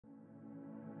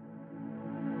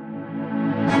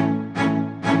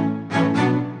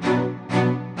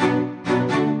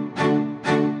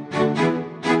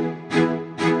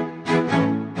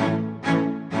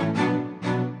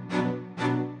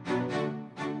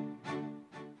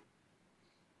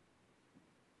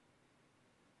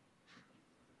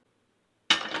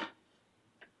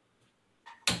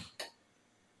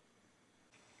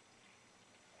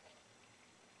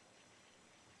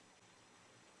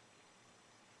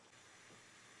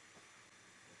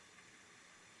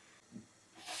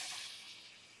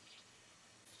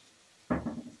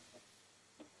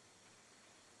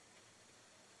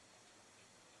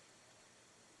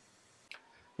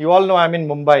You all know I'm in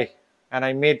Mumbai and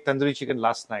I made tandoori chicken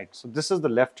last night. So this is the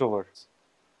leftovers.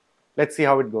 Let's see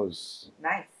how it goes.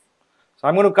 Nice. So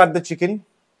I'm going to cut the chicken.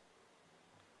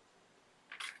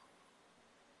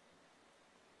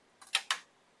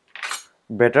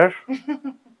 Better.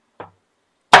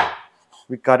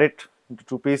 We cut it into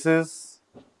 2 pieces.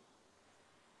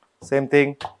 Same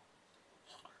thing.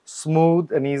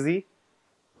 Smooth and easy.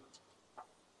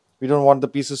 We don't want the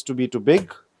pieces to be too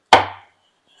big.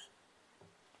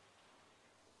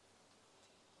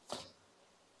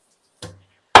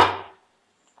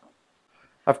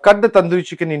 I've cut the tandoori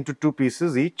chicken into 2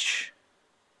 pieces each.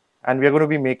 And we are going to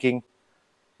be making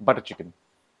butter chicken.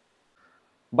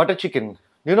 Butter chicken.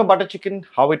 Do you know butter chicken,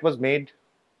 how it was made?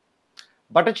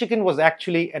 Butter chicken was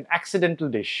actually an accidental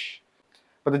dish.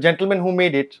 But the gentleman who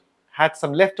made it had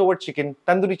some leftover chicken,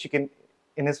 tandoori chicken,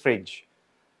 in his fridge.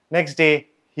 Next day,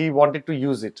 he wanted to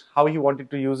use it. How he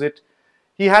wanted to use it?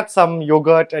 He had some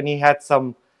yogurt and he had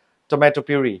some tomato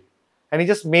puree. And he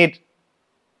just made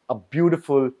a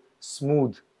beautiful,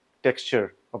 smooth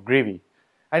texture of gravy.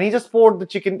 And he just poured the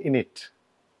chicken in it.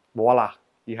 Voila,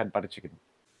 he had butter chicken.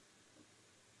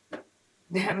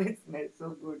 Damn, it smells so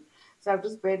good. So I have to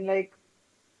spend like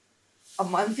a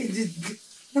month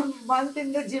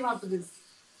in the gym after this.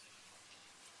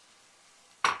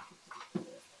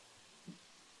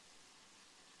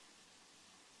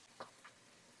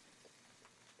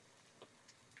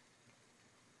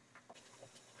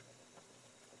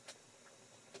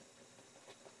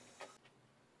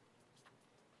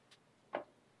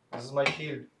 This is my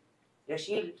shield. Your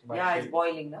shield? My yeah, shield. it's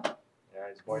boiling, no? Yeah,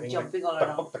 it's boiling. Jumping all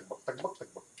around.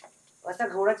 वैसा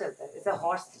घोड़ा चलता है. It's a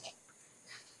horse.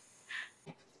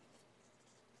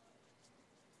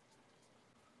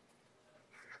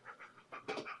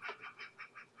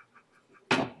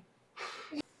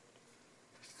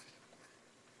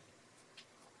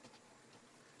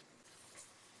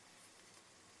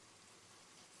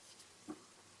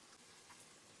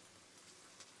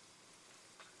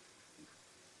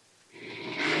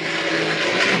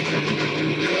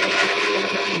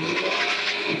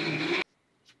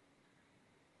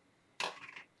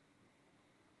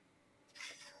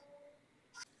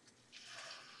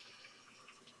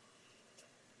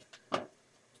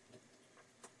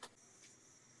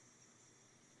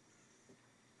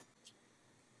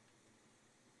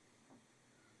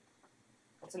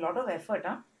 It's a lot of effort,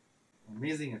 huh?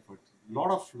 Amazing effort.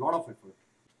 Lot of effort.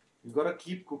 You gotta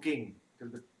keep cooking till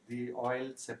the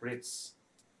oil separates.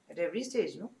 At every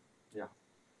stage, no? Yeah,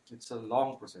 it's a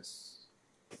long process.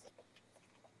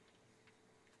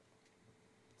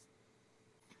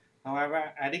 Now I'm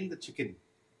adding the chicken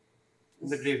in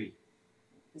the gravy.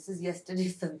 This is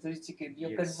yesterday's tandoori chicken.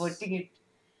 You're Yes. converting it.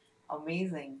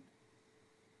 Amazing.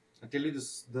 I'll tell you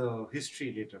the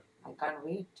history later. I can't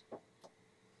wait.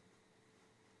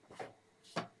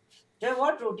 Joy,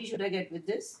 what roti should I get with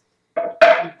this?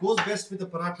 It goes best with a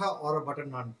paratha or a butter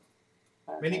naan.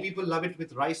 Many people love it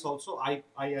with rice also.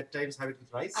 I at times have it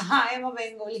with rice. I am a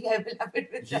Bengali. I will have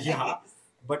it with rice. Yeah,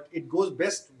 but it goes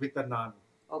best with a naan.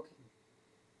 Okay.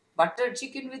 Butter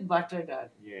chicken with butter dal.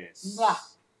 Yes. Mwah.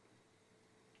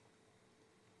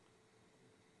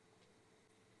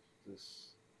 This.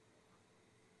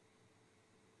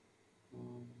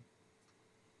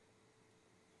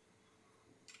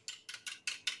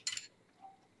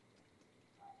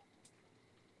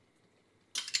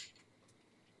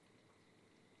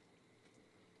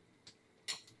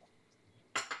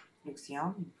 Looks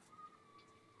yummy.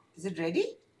 Is it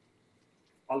ready?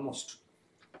 Almost.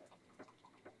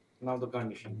 Now the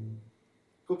garnishing.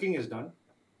 Cooking is done.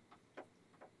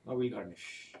 Now we'll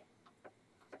garnish.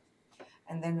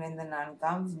 And then when the naan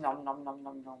comes, nom nom nom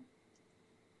nom nom.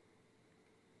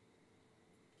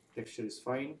 Texture is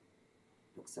fine.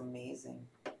 Looks amazing.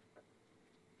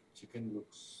 Chicken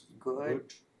looks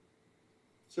Good.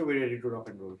 So we're ready to rock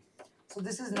and roll. So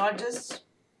this is not just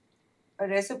a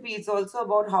recipe, it's also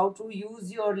about how to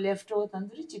use your leftover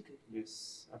tandoori chicken.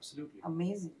 Yes, absolutely.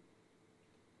 Amazing.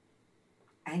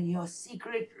 And your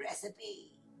secret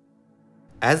recipe.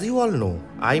 As you all know,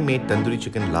 I made tandoori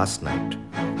chicken last night,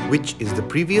 which is the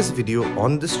previous video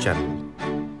on this channel.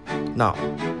 Now,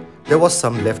 there was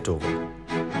some leftover.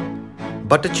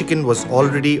 Butter chicken was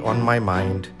already on my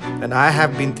mind and I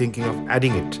have been thinking of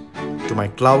adding it to my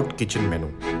cloud kitchen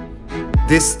menu.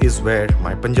 This is where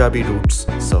my Punjabi roots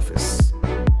surface.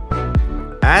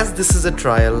 As this is a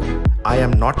trial, I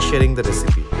am not sharing the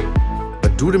recipe.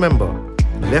 But do remember,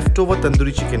 leftover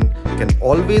tandoori chicken can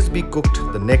always be cooked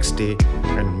the next day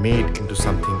and made into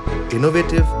something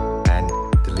innovative and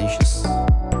delicious.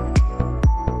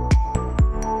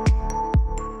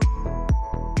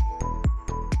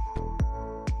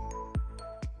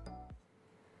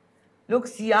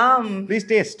 Looks yum. Please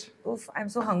taste. Oof, I'm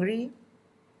so hungry.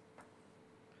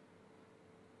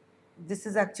 This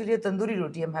is actually a tandoori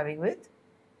roti I'm having with.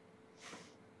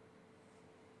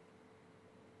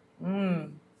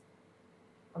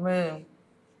 I mean,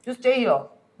 just stay here.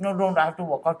 No, don't. I have to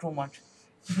walk out too much.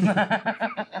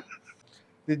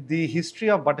 The history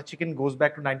of butter chicken goes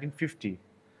back to 1950.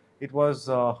 It was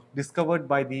discovered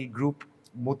by the group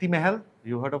Moti Mahal.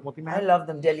 You heard of Moti I Mahal? love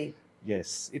them, Delhi.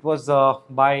 Yes, it was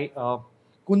by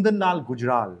Kundan Lal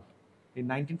Gujral in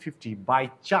 1950 by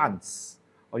chance,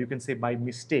 or you can say by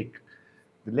mistake.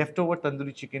 The leftover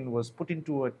tandoori chicken was put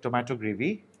into a tomato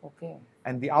gravy, Okay.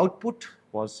 and the output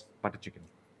was butter chicken.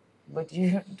 But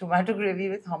you tomato gravy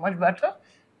with how much butter?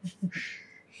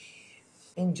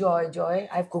 Enjoy, Joy.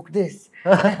 I've cooked this.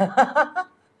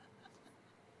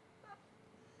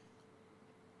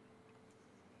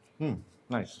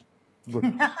 Nice, good.